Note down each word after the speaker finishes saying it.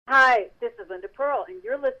Hi, this is Linda Pearl, and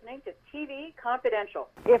you're listening to TV Confidential.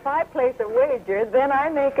 If I place a wager, then I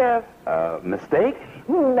make a... Mistake?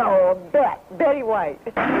 No, a bet. Betty White.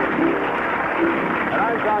 And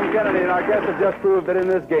I'm Tom Kennedy, and our guests have just proved that in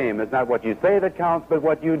this game, it's not what you say that counts, but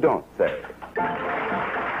what you don't say.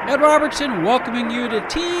 Ed Robertson welcoming you to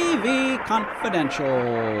TV Confidential,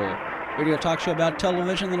 radio talk show about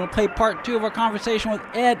television that'll play part 2 of our conversation with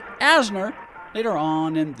Ed Asner later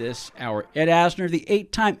on in this hour. Ed Asner, the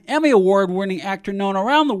 8-time Emmy Award-winning actor known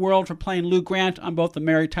around the world for playing Lou Grant on both The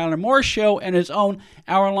Mary Tyler Moore Show and his own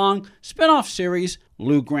hour-long spin-off series,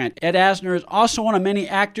 Lou Grant. Ed Asner is also one of many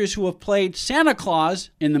actors who have played Santa Claus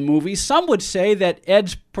in the movies. Some would say that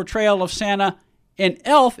Ed's portrayal of Santa in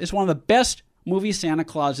Elf is one of the best movie Santa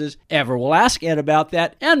Clauses ever. We'll ask Ed about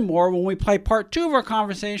that and more when we play part 2 of our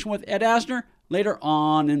conversation with Ed Asner later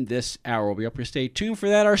on in this hour. We'll be up to stay tuned for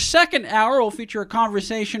that. Our second hour will feature a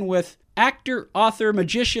conversation with actor, author,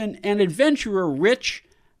 magician, and adventurer Rich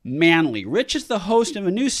Manley. Rich is the host of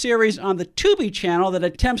a new series on the Tubi channel that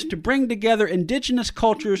attempts to bring together indigenous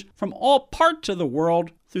cultures from all parts of the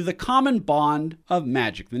world through the common bond of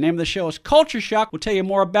magic. The name of the show is Culture Shock. We'll tell you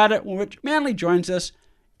more about it when Rich Manley joins us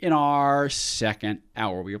in our second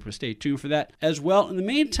hour. We'll be able to stay tuned for that as well. In the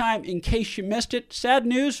meantime, in case you missed it, sad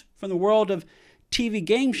news from the world of TV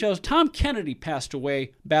game shows. Tom Kennedy passed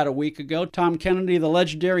away about a week ago. Tom Kennedy, the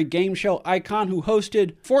legendary game show icon who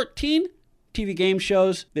hosted 14 TV game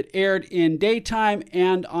shows that aired in daytime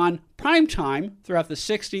and on primetime throughout the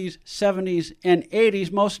 60s, 70s, and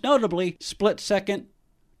 80s, most notably Split Second,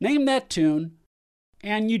 Name That Tune,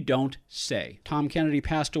 and You Don't Say. Tom Kennedy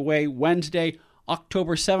passed away Wednesday,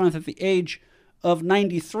 October 7th at the age of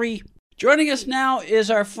 93. Joining us now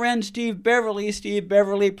is our friend Steve Beverly. Steve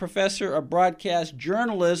Beverly, professor of broadcast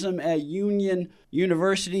journalism at Union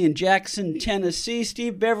University in Jackson, Tennessee.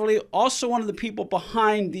 Steve Beverly, also one of the people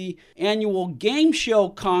behind the annual Game Show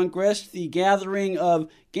Congress, the gathering of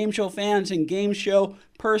game show fans and game show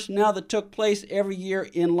personnel that took place every year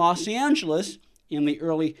in Los Angeles in the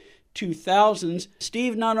early 2000s.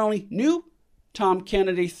 Steve not only knew Tom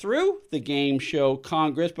Kennedy through the Game Show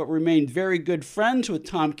Congress, but remained very good friends with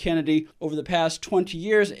Tom Kennedy over the past 20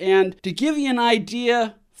 years. And to give you an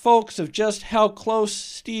idea, folks, of just how close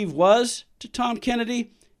Steve was to Tom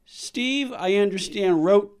Kennedy, Steve, I understand,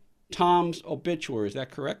 wrote Tom's obituary. Is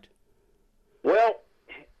that correct? Well,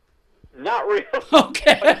 not really.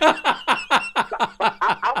 Okay.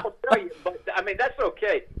 I will tell you, but I mean, that's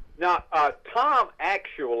okay. Now, Tom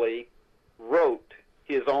actually wrote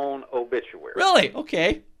his own obituary. Really?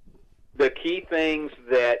 Okay. The key things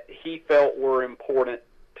that he felt were important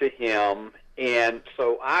to him, and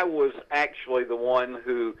so I was actually the one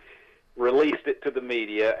who released it to the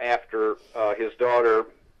media after his daughter,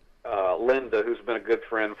 Linda, who's been a good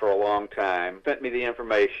friend for a long time, sent me the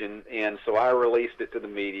information, and so I released it to the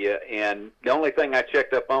media, and the only thing I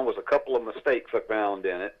checked up on was a couple of mistakes I found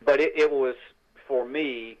in it. But it was, for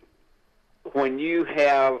me, when you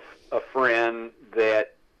have a friend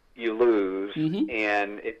that you lose,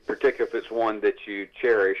 and particularly if it's one that you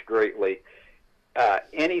cherish greatly,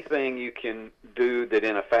 anything you can do that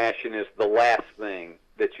in a fashion is the last thing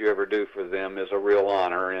that you ever do for them is a real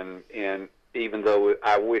honor, and even though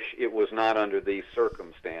I wish it was not under these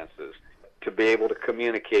circumstances, to be able to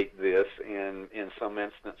communicate this, and in some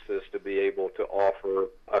instances to be able to offer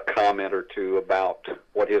a comment or two about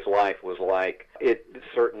what his life was like, it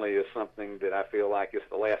certainly is something that I feel like is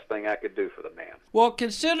the last thing I could do for the man. Well,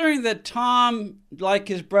 considering that Tom, like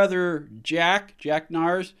his brother Jack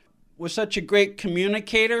Nars, was such a great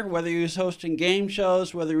communicator, whether he was hosting game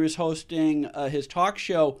shows, whether he was hosting his talk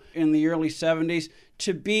show in the early 70s,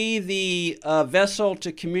 to be the vessel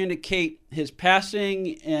to communicate his passing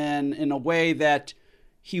in a way that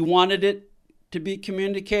he wanted it to be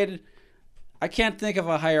communicated, I can't think of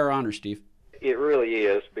a higher honor, Steve. It really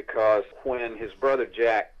is, because when his brother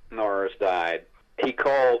Jack Norris died, he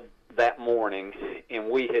called that morning, and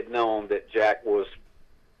we had known that Jack was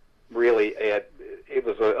really it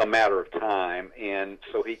was a matter of time, and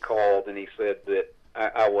so he called and he said that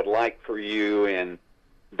I would like for you and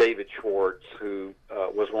David Schwartz, who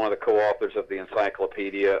was one of the co-authors of the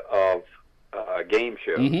Encyclopedia of game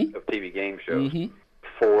shows, of TV game shows,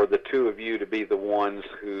 for the two of you to be the ones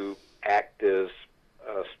who act as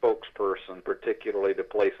a spokesperson, particularly to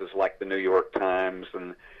places like the New York Times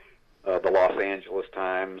and the Los Angeles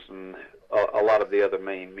Times and a lot of the other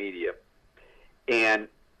main media. And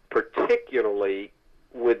particularly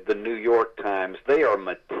with the New York Times, they are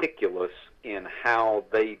meticulous in how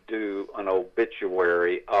they do an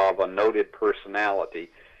obituary of a noted personality,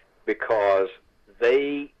 because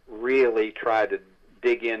they really try to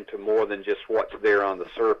dig into more than just what's there on the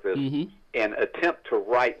surface and attempt to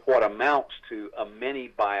write what amounts to a mini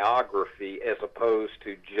biography as opposed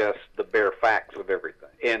to just the bare facts of everything.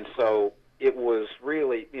 And so it was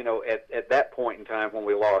really, at that point in time when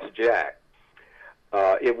we lost Jack,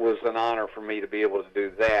 it was an honor for me to be able to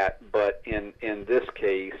do that. But in this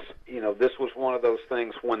case, this was one of those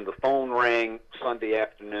things when the phone rang Sunday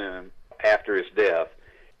afternoon after his death,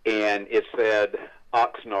 and it said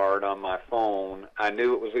Oxnard on my phone. I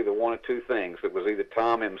knew it was either one of two things. It was either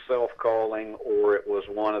Tom himself calling, or it was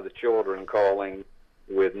one of the children calling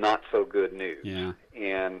with not so good news. Yeah.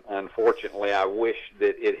 And unfortunately, I wish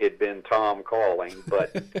that it had been Tom calling,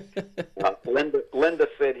 but Linda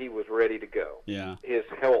said he was ready to go. Yeah. His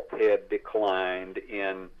health had declined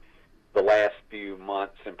in the last few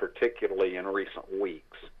months, and particularly in recent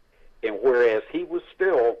weeks. And whereas he was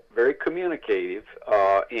still very communicative,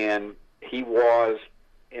 and he was,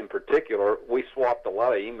 in particular, we swapped a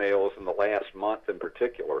lot of emails in the last month in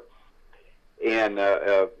particular. And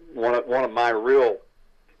one of my real,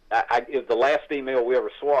 the last email we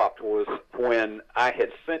ever swapped was when I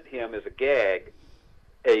had sent him as a gag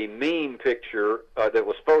a meme picture that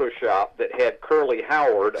was Photoshopped that had Curly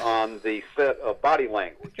Howard on the set of Body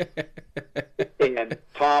Language. And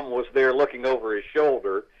Tom was there looking over his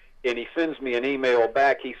shoulder, and he sends me an email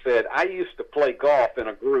back. He said, I used to play golf in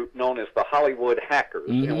a group known as the Hollywood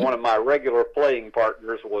Hackers, and one of my regular playing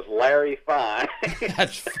partners was Larry Fine.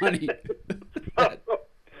 That's funny. I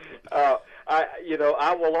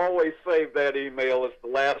will always save that email as the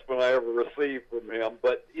last one I ever received from him.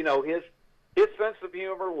 But, his sense of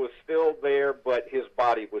humor was still there, but his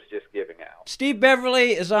body was just giving out. Steve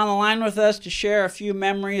Beverly is on the line with us to share a few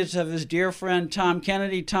memories of his dear friend Tom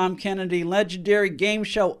Kennedy. Tom Kennedy, legendary game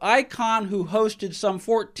show icon who hosted some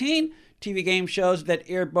 14 TV game shows that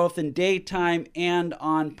aired both in daytime and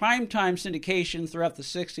on primetime syndication throughout the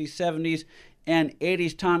 60s, 70s, and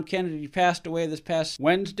 80s. Tom Kennedy passed away this past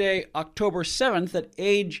Wednesday, October 7th, at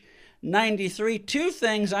age 93. Two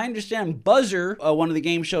things. I understand Buzzer, one of the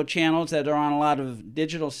game show channels that are on a lot of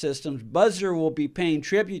digital systems, Buzzer will be paying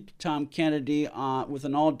tribute to Tom Kennedy with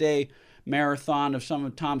an all-day marathon of some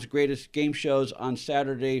of Tom's greatest game shows on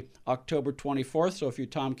Saturday, October 24th. So if you're a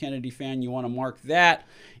Tom Kennedy fan, you want to mark that.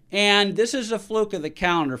 And this is a fluke of the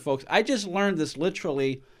calendar, folks. I just learned this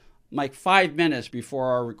literally like 5 minutes before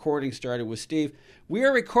our recording started with Steve. We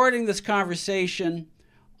are recording this conversation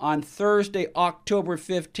on Thursday, October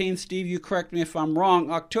 15th. Steve, you correct me if I'm wrong.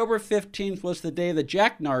 October 15th was the day that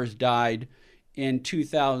Jack Nars died in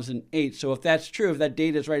 2008. So if that's true, if that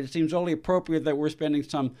date is right, it seems only appropriate that we're spending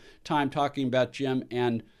some time talking about Jim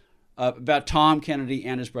and about Tom Kennedy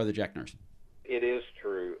and his brother Jack Nars. It is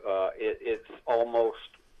true. It's almost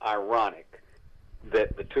ironic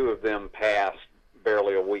that the two of them passed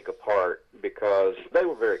barely a week apart because they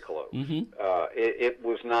were very close. It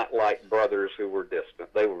was not like brothers who were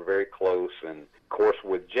distant. They were very close. And, of course,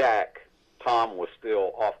 with Jack, Tom was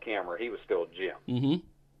still off camera. He was still Jim.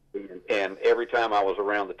 And every time I was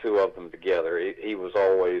around the two of them together, he was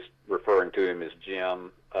always referring to him as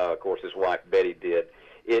Jim. Of course, his wife Betty did.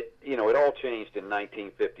 It all changed in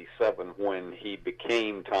 1957 when he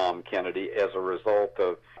became Tom Kennedy as a result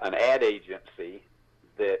of an ad agency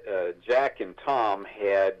that Jack and Tom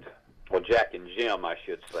had, well, Jack and Jim, I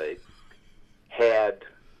should say, had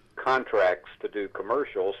contracts to do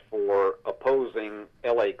commercials for opposing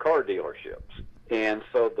L.A. car dealerships. And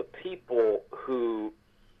so the people who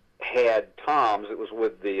had Tom's, it was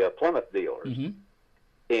with the Plymouth dealers.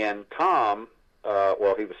 And Tom,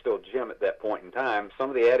 well, he was still Jim at that point in time, some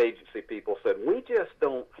of the ad agency people said, we just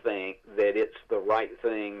don't think that it's the right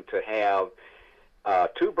thing to have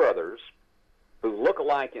two brothers who look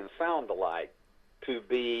alike and sound alike to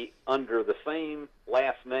be under the same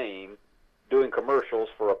last name doing commercials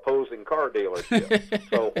for opposing car dealerships.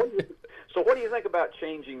 So what do you think about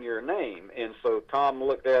changing your name? And so Tom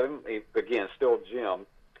looked at him, again, still Jim.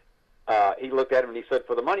 He looked at him and he said,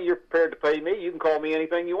 for the money you're prepared to pay me, you can call me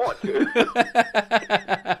anything you want to.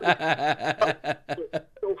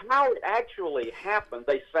 So how it actually happened,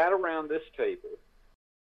 they sat around this table,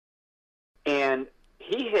 and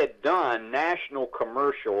he had done national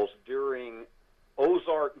commercials during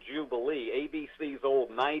Ozark Jubilee, ABC's old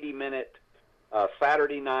 90-minute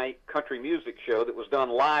Saturday night country music show that was done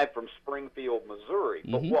live from Springfield, Missouri.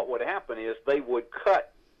 But what would happen is they would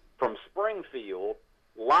cut from Springfield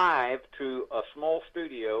live to a small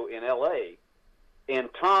studio in L.A., and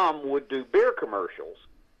Tom would do beer commercials,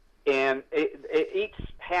 and each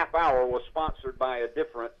half hour was sponsored by a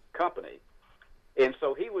different company. And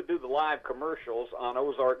so he would do the live commercials on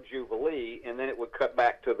Ozark Jubilee, and then it would cut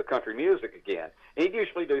back to the country music again. And he'd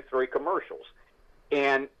usually do 3 commercials.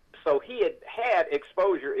 And so he had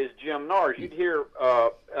exposure as Jim Nars. You'd hear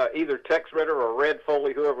either Tex Ritter or Red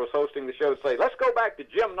Foley, whoever was hosting the show, say, "Let's go back to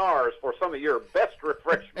Jim Nars for some of your best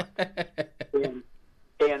refreshments."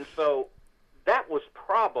 and so that was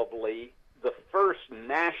probably the first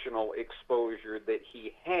national exposure that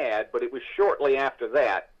he had, but it was shortly after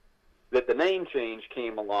that the name change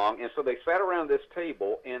came along. And so they sat around this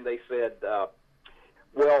table and they said,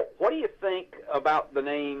 well, what do you think about the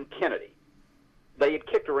name Kennedy? They had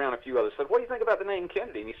kicked around a few others. Said, what do you think about the name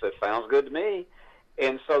Kennedy? And he said, sounds good to me.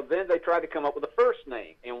 And so then they tried to come up with a first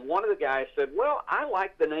name. And one of the guys said, well, I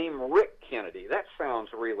like the name Rick Kennedy. That sounds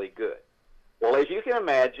really good. Well, as you can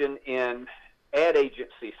imagine, in ad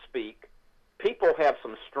agency speak, people have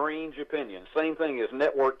some strange opinions. Same thing as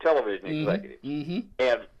network television executives. Mm-hmm.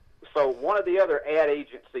 And so one of the other ad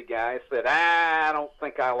agency guys said, I don't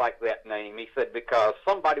think I like that name. He said, because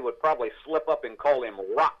somebody would probably slip up and call him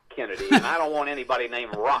Rock Kennedy, and I don't want anybody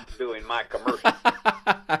named Rock doing my commercials.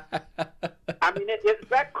 I mean, it's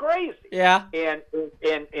that crazy. Yeah. And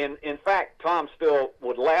in fact, Tom still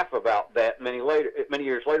would laugh about that many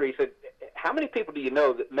years later. He said, how many people do you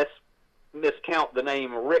know that miscount the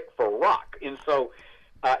name Rick for Rock? And so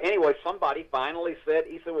anyway, somebody finally said,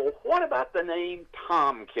 he said, well, what about the name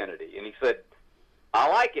Tom Kennedy? And he said, I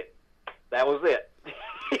like it. That was it.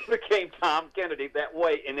 He became Tom Kennedy that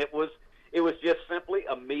way, and it was just simply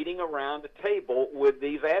a meeting around a table with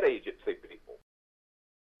these ad agency people.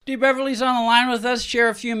 Steve Beverly's on the line with us, share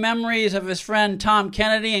a few memories of his friend Tom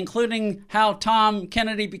Kennedy, including how Tom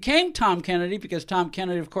Kennedy became Tom Kennedy, because Tom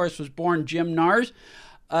Kennedy, of course, was born Jim Nars.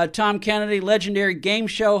 Tom Kennedy, legendary game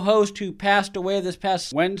show host who passed away this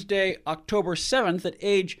past Wednesday, October 7th at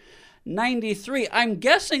age 93. I'm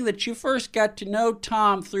guessing that you first got to know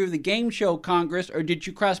Tom through the Game Show Congress, or did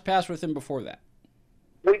you cross paths with him before that?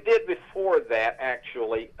 We did before that,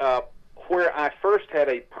 actually. Where I first had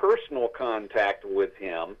a personal contact with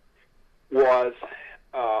him was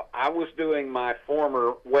I was doing my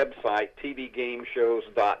former website,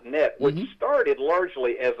 tvgameshows.net, which started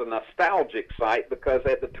largely as a nostalgic site because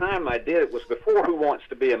at the time I did it was before Who Wants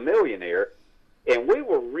to Be a Millionaire, and we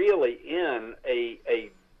were really in a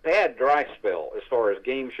bad dry spell as far as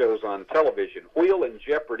game shows on television. Wheel and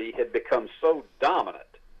Jeopardy had become so dominant,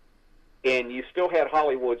 and you still had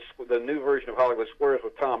the new version of Hollywood Squares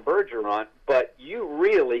with Tom Bergeron, but you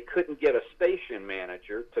really couldn't get a station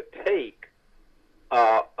manager to take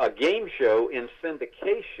a game show in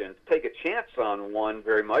syndication, to take a chance on one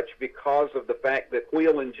very much because of the fact that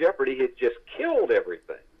Wheel and Jeopardy had just killed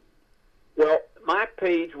everything. Well, my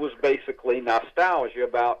page was basically nostalgia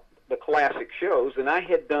about the classic shows, and I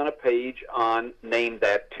had done a page on Name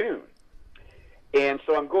That Tune. And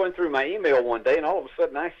so I'm going through my email one day, and all of a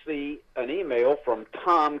sudden I see an email from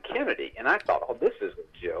Tom Kennedy. And I thought, oh, this is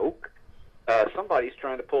a joke. Somebody's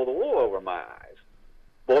trying to pull the wool over my eyes.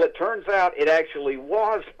 Well, it turns out it actually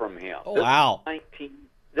was from him. Oh, wow.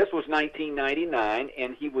 This was 1999,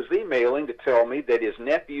 and he was emailing to tell me that his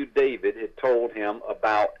nephew David had told him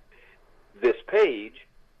about this page,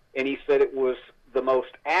 and he said it was the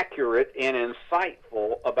most accurate and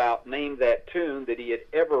insightful about Name That Tune that he had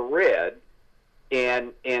ever read.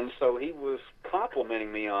 And so he was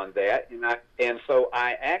complimenting me on that, and so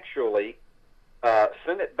I actually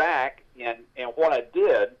sent it back, and what I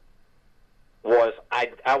did was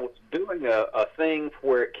I was doing a thing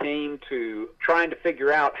where it came to trying to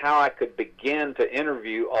figure out how I could begin to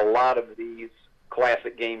interview a lot of these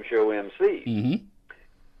classic game show MCs. Mm-hmm.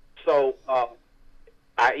 So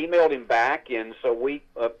I emailed him back, and so we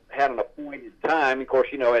had an appointed time. Of course,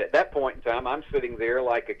 you know, at that point in time, I'm sitting there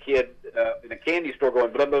like a kid in a candy store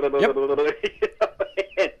going, blah, blah, blah, blah, blah, blah, blah.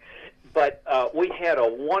 But we had a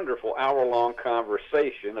wonderful hour-long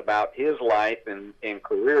conversation about his life and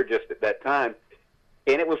career just at that time.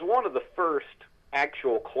 And it was one of the first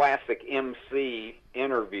actual classic MC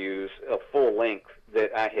interviews of full length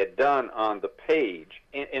that I had done on the page.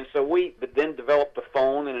 And so we then developed a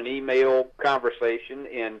phone and an email conversation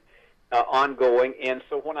and ongoing. And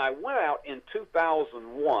so when I went out in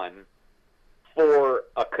 2001 for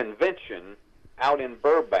a convention out in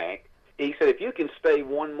Burbank, he said, if you can stay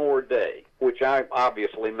one more day, which I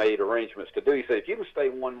obviously made arrangements to do, he said, if you can stay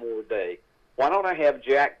one more day, why don't I have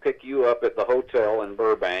Jack pick you up at the hotel in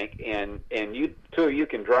Burbank, and you two of you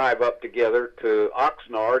can drive up together to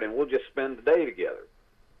Oxnard, and we'll just spend the day together.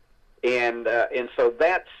 And so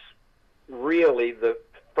that's really the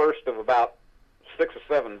first of about 6 or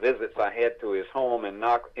 7 visits I had to his home in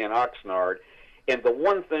Oxnard. And the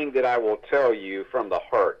one thing that I will tell you from the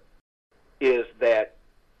heart is that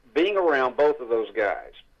being around both of those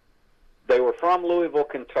guys, they were from Louisville,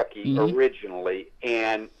 Kentucky originally,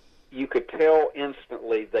 and you could tell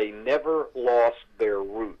instantly they never lost their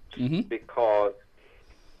roots, because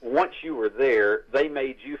once you were there, they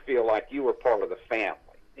made you feel like you were part of the family.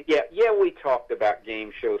 Yeah, we talked about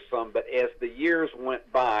game shows some, but as the years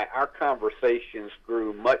went by, our conversations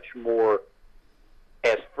grew much more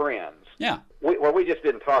as friends. Yeah. We just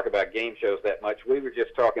didn't talk about game shows that much. We were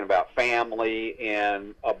just talking about family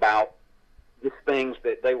and about just things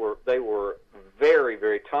that they were very,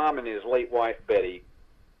 very. Tom and his late wife Betty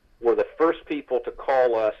were the first people to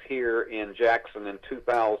call us here in Jackson in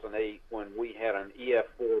 2008 when we had an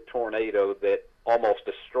EF4 tornado that almost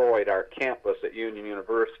destroyed our campus at Union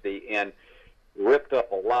University and ripped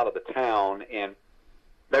up a lot of the town. And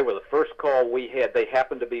they were the first call we had. They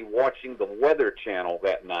happened to be watching the Weather Channel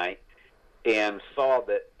that night and saw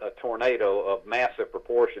that a tornado of massive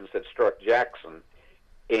proportions had struck Jackson.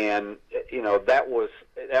 And, that was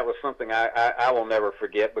something I will never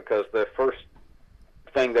forget, because the first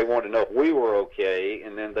thing they wanted to know if we were okay,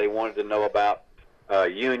 and then they wanted to know about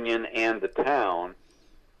Union and the town.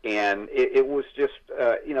 And it was just,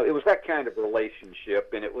 it was that kind of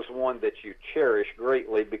relationship, and it was one that you cherish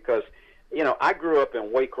greatly because, I grew up in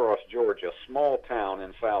Waycross, Georgia, a small town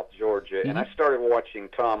in South Georgia, and I started watching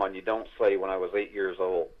Tom on You Don't Say when I was 8 years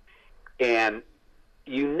old. And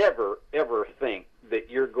you never, ever think that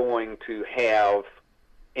you're going to have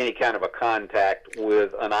any kind of a contact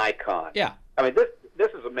with an icon. Yeah. I mean,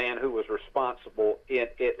 this is a man who was responsible,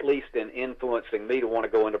 at least in influencing me to want to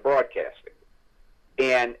go into broadcasting.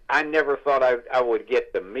 And I never thought I would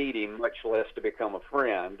get to meet him, much less to become a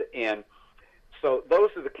friend. And so those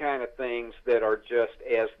are the kind of things that are just,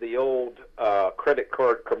 as the old credit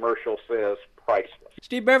card commercial says, priceless.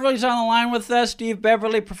 Steve Beverly's on the line with us. Steve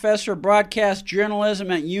Beverly, professor of broadcast journalism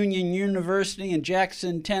at Union University in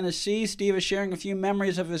Jackson, Tennessee. Steve is sharing a few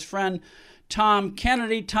memories of his friend Tom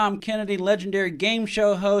Kennedy. Tom Kennedy, legendary game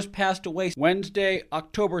show host, passed away Wednesday,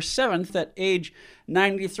 October 7th at age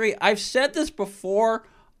 93. I've said this before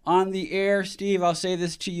on the air, Steve. I'll say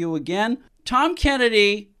this to you again. Tom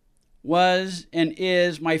Kennedy was and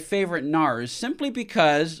is my favorite NARS, simply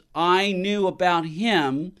because I knew about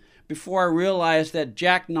him before I realized that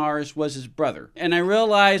Jack NARS was his brother. And I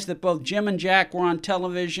realized that both Jim and Jack were on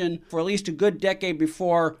television for at least a good decade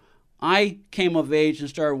before I came of age and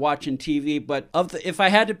started watching TV. But if I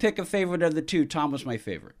had to pick a favorite of the two, Tom was my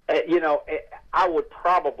favorite. I would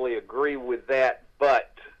probably agree with that,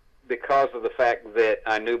 but because of the fact that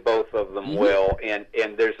I knew both of them well, and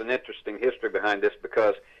there's an interesting history behind this,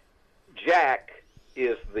 because Jack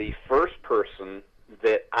is the first person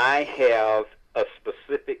that I have a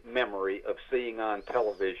specific memory of seeing on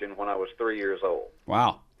television when I was 3 years old.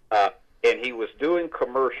 Wow. And he was doing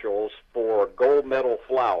commercials for Gold Medal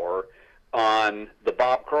Flour on the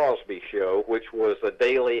Bob Crosby Show, which was a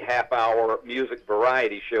daily half-hour music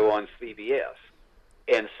variety show on CBS.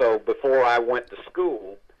 And so before I went to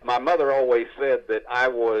school, my mother always said that I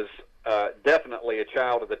was definitely a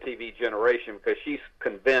child of the TV generation, because she's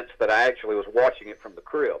convinced that I actually was watching it from the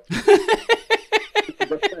crib.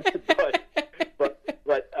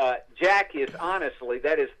 but Jack is, honestly,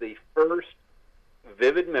 that is the first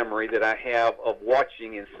vivid memory that I have of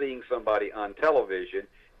watching and seeing somebody on television,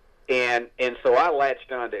 and so I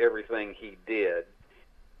latched on to everything he did.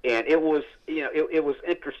 And it was, it was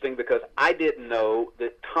interesting, because I didn't know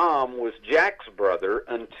that Tom was Jack's brother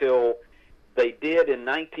until they did in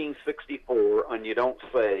 1964 on You Don't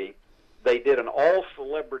Say. They did an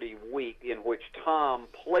all-celebrity week in which Tom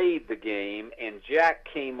played the game and Jack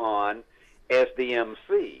came on as the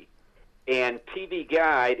MC. And TV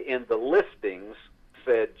Guide in the listings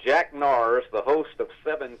said Jack NARS, the host of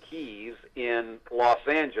Seven Keys in Los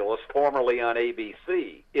Angeles, formerly on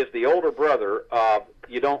ABC, is the older brother of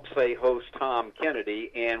You Don't Say host Tom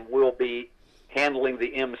Kennedy and will be handling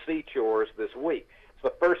the MC chores this week. It's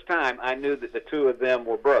the first time I knew that the two of them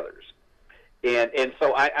were brothers. And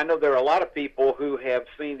so I know there are a lot of people who have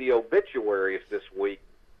seen the obituaries this week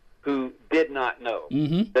who did not know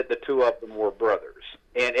that the two of them were brothers.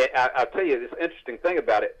 And I'll tell you this interesting thing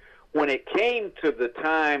about it. When it came to the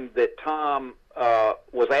time that Tom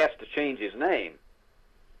was asked to change his name,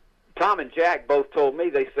 Tom and Jack both told me,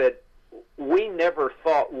 they said, we never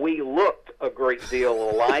thought we looked a great deal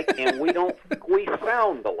alike, and we don't think we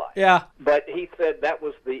sound alike. Yeah. But he said that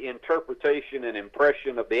was the interpretation and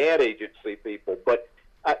impression of the ad agency people. But,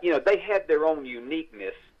 they had their own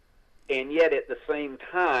uniqueness, and yet at the same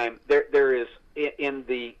time, there is, in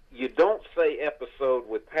the You Don't Say episode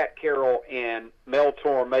with Pat Carroll and Mel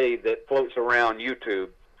Torme that floats around YouTube,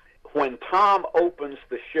 when Tom opens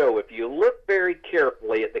the show, if you look very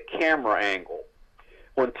carefully at the camera angle,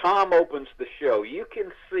 when Tom opens the show, you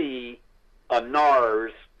can see a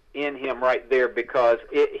NARS in him right there, because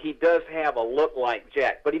he does have a look like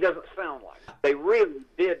Jack, but he doesn't sound like him. They really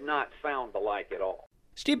did not sound alike at all.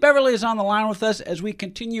 Steve Beverly is on the line with us as we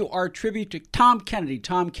continue our tribute to Tom Kennedy.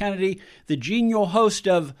 Tom Kennedy, the genial host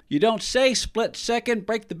of You Don't Say, Split Second,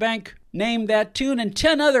 Break the Bank, Name That Tune, and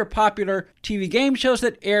 10 other popular TV game shows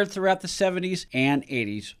that aired throughout the 70s and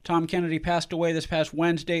 80s. Tom Kennedy passed away this past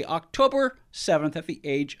Wednesday, October 7th, at the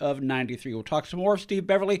age of 93. We'll talk some more of Steve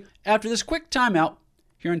Beverly after this quick timeout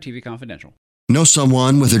here on TV Confidential. Know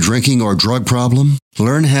someone with a drinking or drug problem?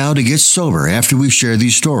 Learn how to get sober after we share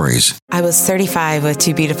these stories. I was 35 with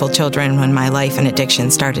 2 beautiful children when my life and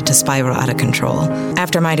addiction started to spiral out of control.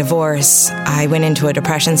 After my divorce, I went into a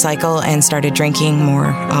depression cycle and started drinking more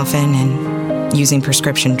often and using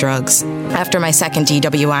prescription drugs. After my second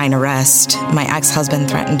DWI and arrest, my ex-husband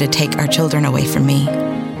threatened to take our children away from me.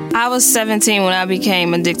 I was 17 when I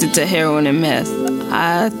became addicted to heroin and meth.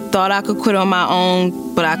 I thought I could quit on my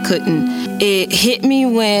own, but I couldn't. It hit me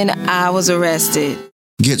when I was arrested.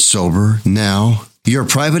 Get sober now. Your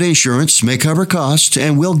private insurance may cover costs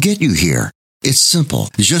and we'll get you here. It's simple.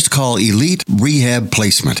 Just call Elite Rehab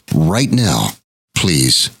Placement right now.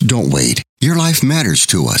 Please, don't wait. Your life matters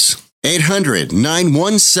to us.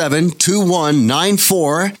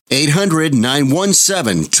 800-917-2194.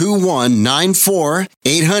 800-917-2194.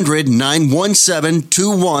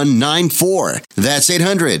 800-917-2194. That's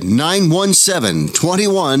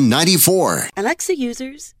 800-917-2194. Alexa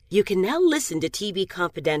users, you can now listen to TV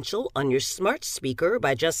Confidential on your smart speaker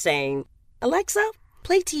by just saying, Alexa,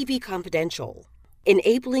 play TV Confidential.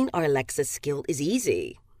 Enabling our Alexa skill is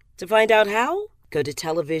easy. To find out how, go to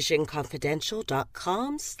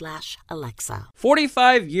televisionconfidential.com/Alexa.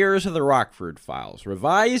 45 Years of the Rockford Files,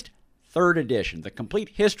 revised 3rd edition. The complete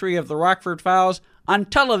history of the Rockford Files on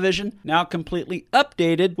television, now completely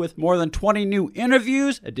updated with more than 20 new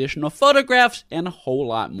interviews, additional photographs, and a whole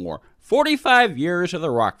lot more. 45 Years of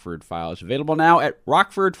the Rockford Files, available now at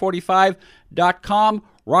rockford45.com,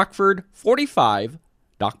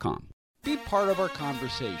 rockford45.com. Be part of our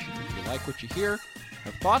conversation. If you like what you hear,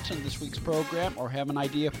 have thoughts on this week's program, or have an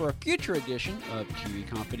idea for a future edition of TV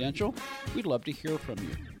Confidential, we'd love to hear from you.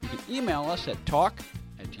 You can email us at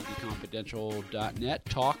talk@tvconfidential.net,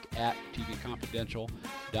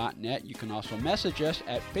 talk@tvconfidential.net. You can also message us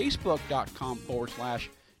at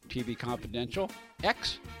facebook.com/TV Confidential,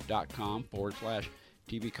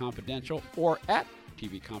 x.com/TV Confidential, or at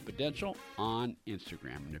TV Confidential on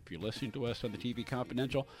Instagram. And if you're listening to us on the TV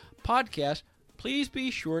Confidential podcast, please be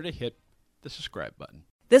sure to hit the subscribe button.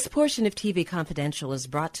 This portion of TV Confidential is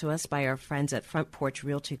brought to us by our friends at Front Porch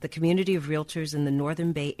Realty, the community of realtors in the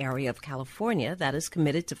Northern Bay area of California that is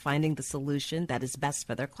committed to finding the solution that is best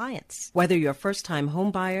for their clients. Whether you're a first-time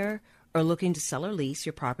home buyer or looking to sell or lease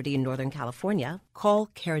your property in Northern California, call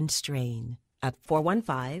Karen Strain at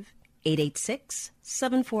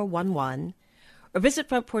 415-886-7411 or visit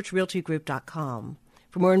frontporchrealtygroup.com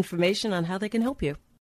for more information on how they can help you.